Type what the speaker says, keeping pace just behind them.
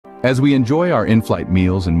As we enjoy our in-flight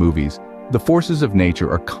meals and movies, the forces of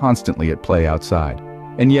nature are constantly at play outside.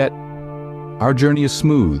 And yet, our journey is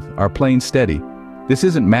smooth, our plane steady. This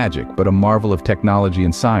isn't magic, but a marvel of technology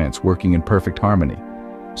and science working in perfect harmony.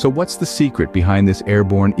 So what's the secret behind this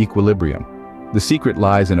airborne equilibrium? The secret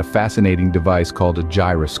lies in a fascinating device called a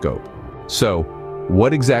gyroscope. So,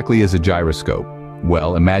 what exactly is a gyroscope?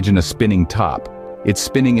 Well, imagine a spinning top. It's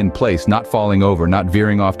spinning in place, not falling over, not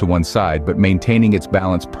veering off to one side, but maintaining its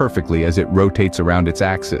balance perfectly as it rotates around its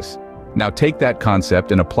axis. Now take that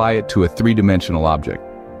concept and apply it to a three-dimensional object.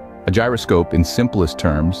 A gyroscope, in simplest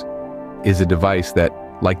terms, is a device that,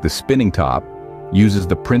 like the spinning top, uses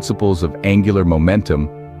the principles of angular momentum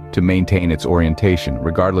to maintain its orientation,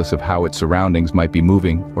 regardless of how its surroundings might be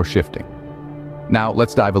moving or shifting. Now,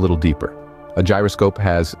 let's dive a little deeper. A gyroscope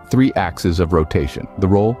has three axes of rotation: the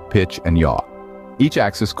roll, pitch, and yaw. Each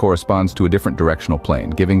axis corresponds to a different directional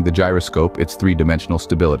plane, giving the gyroscope its three-dimensional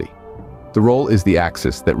stability. The roll is the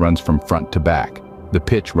axis that runs from front to back, the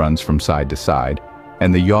pitch runs from side to side,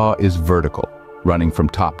 and the yaw is vertical, running from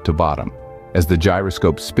top to bottom. As the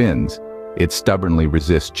gyroscope spins, it stubbornly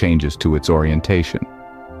resists changes to its orientation.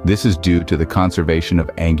 This is due to the conservation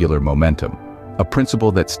of angular momentum, a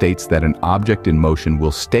principle that states that an object in motion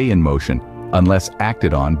will stay in motion unless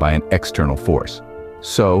acted on by an external force.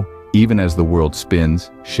 So, even as the world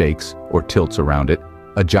spins, shakes, or tilts around it,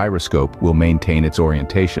 a gyroscope will maintain its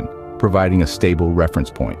orientation, providing a stable reference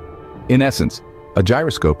point. In essence, a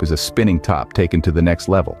gyroscope is a spinning top taken to the next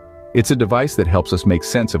level. It's a device that helps us make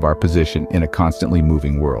sense of our position in a constantly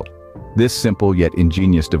moving world. This simple yet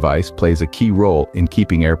ingenious device plays a key role in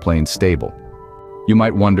keeping airplanes stable. You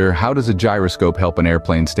might wonder, how does a gyroscope help an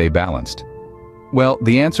airplane stay balanced? Well,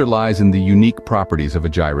 the answer lies in the unique properties of a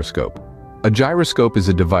gyroscope. A gyroscope is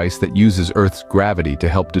a device that uses Earth's gravity to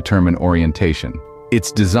help determine orientation.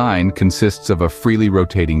 Its design consists of a freely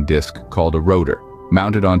rotating disc called a rotor,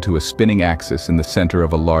 mounted onto a spinning axis in the center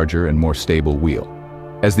of a larger and more stable wheel.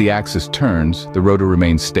 As the axis turns, the rotor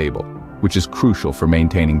remains stable, which is crucial for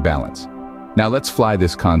maintaining balance. Now let's fly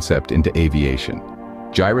this concept into aviation.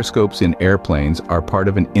 Gyroscopes in airplanes are part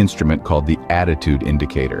of an instrument called the attitude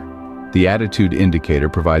indicator. The attitude indicator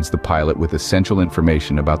provides the pilot with essential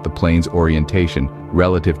information about the plane's orientation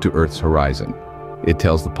relative to Earth's horizon. It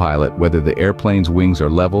tells the pilot whether the airplane's wings are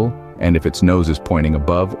level and if its nose is pointing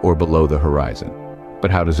above or below the horizon.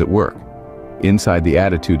 But how does it work? Inside the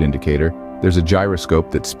attitude indicator, there's a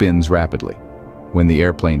gyroscope that spins rapidly. When the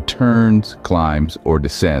airplane turns, climbs, or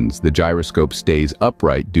descends, the gyroscope stays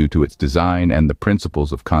upright due to its design and the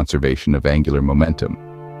principles of conservation of angular momentum.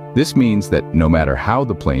 This means that no matter how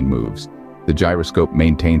the plane moves, the gyroscope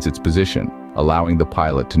maintains its position, allowing the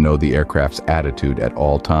pilot to know the aircraft's attitude at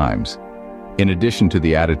all times. In addition to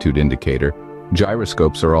the attitude indicator,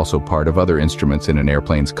 gyroscopes are also part of other instruments in an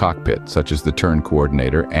airplane's cockpit, such as the turn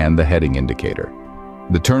coordinator and the heading indicator.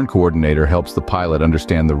 The turn coordinator helps the pilot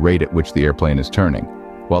understand the rate at which the airplane is turning,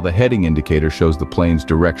 while the heading indicator shows the plane's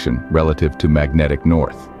direction relative to magnetic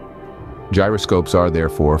north. Gyroscopes are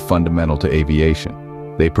therefore fundamental to aviation.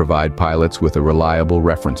 They provide pilots with a reliable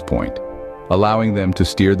reference point, allowing them to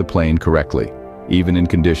steer the plane correctly, even in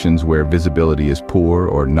conditions where visibility is poor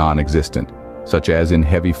or non-existent, such as in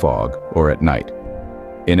heavy fog or at night.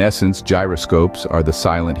 In essence, gyroscopes are the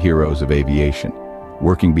silent heroes of aviation,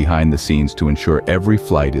 working behind the scenes to ensure every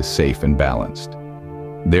flight is safe and balanced.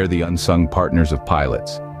 They're the unsung partners of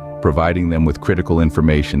pilots, providing them with critical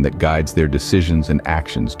information that guides their decisions and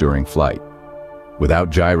actions during flight.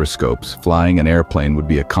 Without gyroscopes, flying an airplane would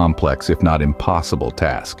be a complex, if not impossible,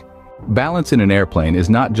 task. Balance in an airplane is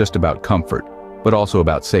not just about comfort, but also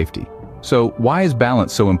about safety. So why is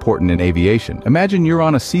balance so important in aviation? Imagine you're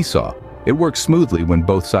on a seesaw. It works smoothly when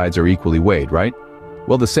both sides are equally weighed, right?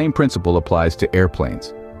 Well, the same principle applies to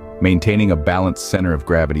airplanes. Maintaining a balanced center of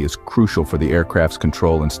gravity is crucial for the aircraft's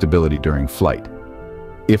control and stability during flight.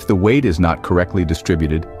 If the weight is not correctly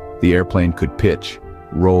distributed, the airplane could pitch,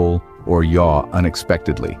 roll, or yaw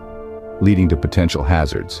unexpectedly, leading to potential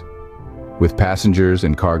hazards. With passengers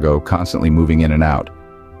and cargo constantly moving in and out,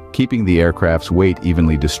 keeping the aircraft's weight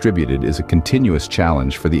evenly distributed is a continuous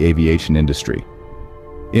challenge for the aviation industry.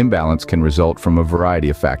 Imbalance can result from a variety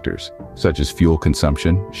of factors, such as fuel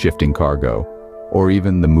consumption, shifting cargo, or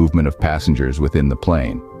even the movement of passengers within the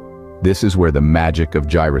plane. This is where the magic of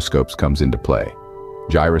gyroscopes comes into play.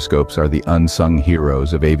 Gyroscopes are the unsung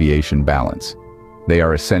heroes of aviation balance. They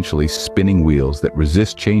are essentially spinning wheels that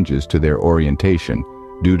resist changes to their orientation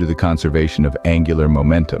due to the conservation of angular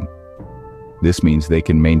momentum. This means they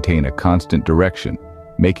can maintain a constant direction,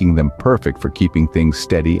 making them perfect for keeping things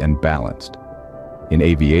steady and balanced. In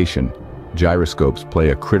aviation, Gyroscopes play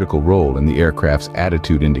a critical role in the aircraft's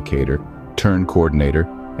attitude indicator, turn coordinator,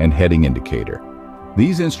 and heading indicator.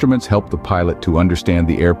 These instruments help the pilot to understand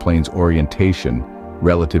the airplane's orientation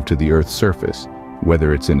relative to the Earth's surface,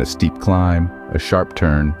 whether it's in a steep climb, a sharp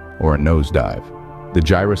turn, or a nosedive. The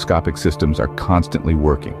gyroscopic systems are constantly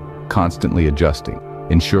working, constantly adjusting,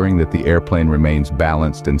 ensuring that the airplane remains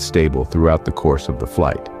balanced and stable throughout the course of the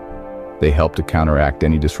flight. They help to counteract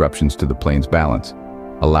any disruptions to the plane's balance,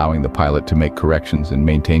 allowing the pilot to make corrections and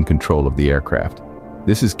maintain control of the aircraft.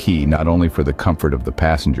 This is key not only for the comfort of the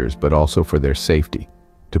passengers, but also for their safety.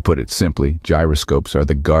 To put it simply, gyroscopes are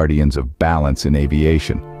the guardians of balance in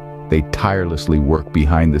aviation. They tirelessly work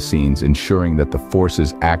behind the scenes, ensuring that the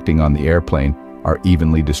forces acting on the airplane are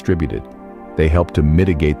evenly distributed. They help to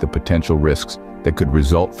mitigate the potential risks that could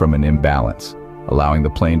result from an imbalance, allowing the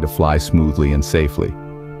plane to fly smoothly and safely.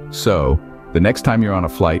 So, the next time you're on a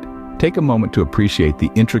flight, take a moment to appreciate the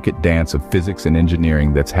intricate dance of physics and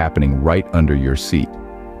engineering that's happening right under your seat.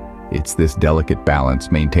 It's this delicate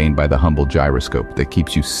balance maintained by the humble gyroscope that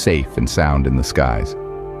keeps you safe and sound in the skies.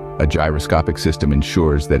 A gyroscopic system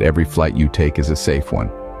ensures that every flight you take is a safe one.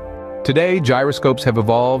 Today, gyroscopes have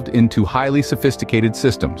evolved into highly sophisticated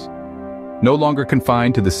systems. No longer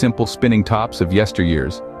confined to the simple spinning tops of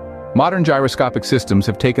yesteryears, modern gyroscopic systems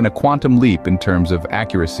have taken a quantum leap in terms of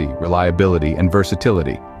accuracy, reliability, and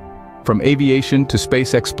versatility. From aviation to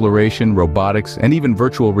space exploration, robotics, and even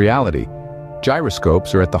virtual reality,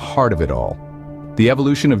 gyroscopes are at the heart of it all. The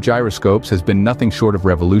evolution of gyroscopes has been nothing short of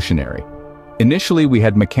revolutionary. Initially, we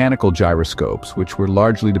had mechanical gyroscopes, which were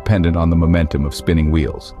largely dependent on the momentum of spinning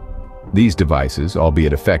wheels. These devices,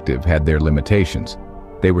 albeit effective, had their limitations.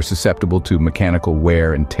 They were susceptible to mechanical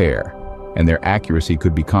wear and tear, and their accuracy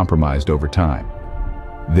could be compromised over time.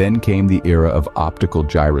 Then came the era of optical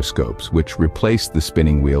gyroscopes, which replaced the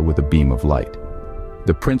spinning wheel with a beam of light.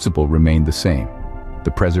 The principle remained the same,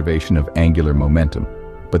 the preservation of angular momentum,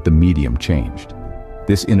 but the medium changed.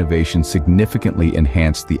 This innovation significantly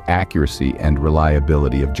enhanced the accuracy and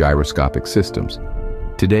reliability of gyroscopic systems.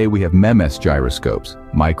 Today we have MEMS gyroscopes,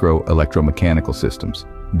 micro-electromechanical systems.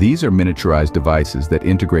 These are miniaturized devices that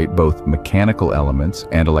integrate both mechanical elements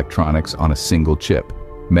and electronics on a single chip.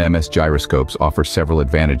 MEMS gyroscopes offer several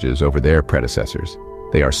advantages over their predecessors.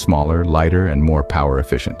 They are smaller, lighter, and more power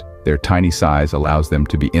efficient. Their tiny size allows them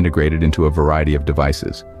to be integrated into a variety of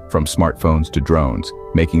devices, from smartphones to drones,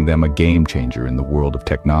 making them a game changer in the world of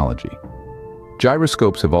technology.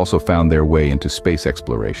 Gyroscopes have also found their way into space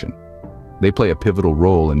exploration. They play a pivotal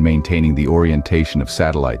role in maintaining the orientation of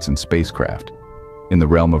satellites and spacecraft. In the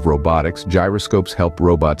realm of robotics, gyroscopes help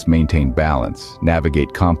robots maintain balance,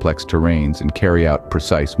 navigate complex terrains, and carry out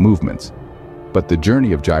precise movements. But the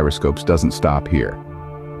journey of gyroscopes doesn't stop here.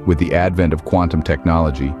 With the advent of quantum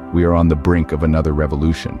technology, we are on the brink of another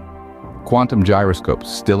revolution. Quantum gyroscopes,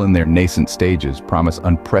 still in their nascent stages, promise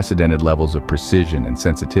unprecedented levels of precision and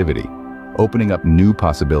sensitivity, opening up new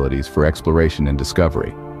possibilities for exploration and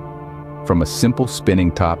discovery. From a simple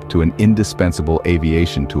spinning top to an indispensable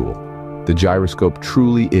aviation tool, the gyroscope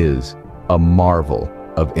truly is a marvel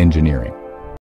of engineering.